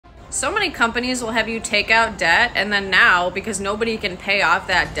So many companies will have you take out debt, and then now, because nobody can pay off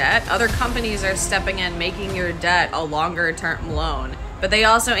that debt, other companies are stepping in, making your debt a longer term loan. But they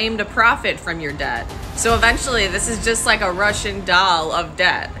also aim to profit from your debt. So eventually, this is just like a Russian doll of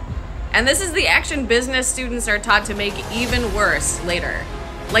debt. And this is the action business students are taught to make even worse later.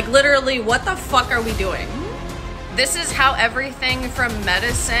 Like literally, what the fuck are we doing? This is how everything from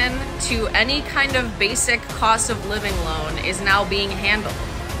medicine to any kind of basic cost of living loan is now being handled.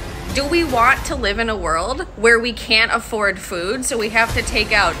 Do we want to live in a world where we can't afford food, so we have to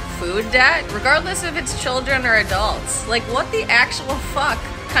take out food debt, regardless if it's children or adults? Like, what the actual fuck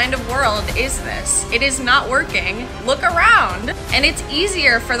kind of world is this? It is not working. Look around. And it's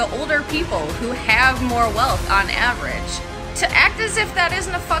easier for the older people who have more wealth on average to act as if that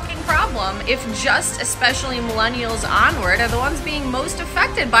isn't a fucking problem, if just especially millennials onward are the ones being most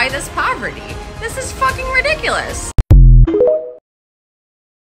affected by this poverty. This is fucking ridiculous.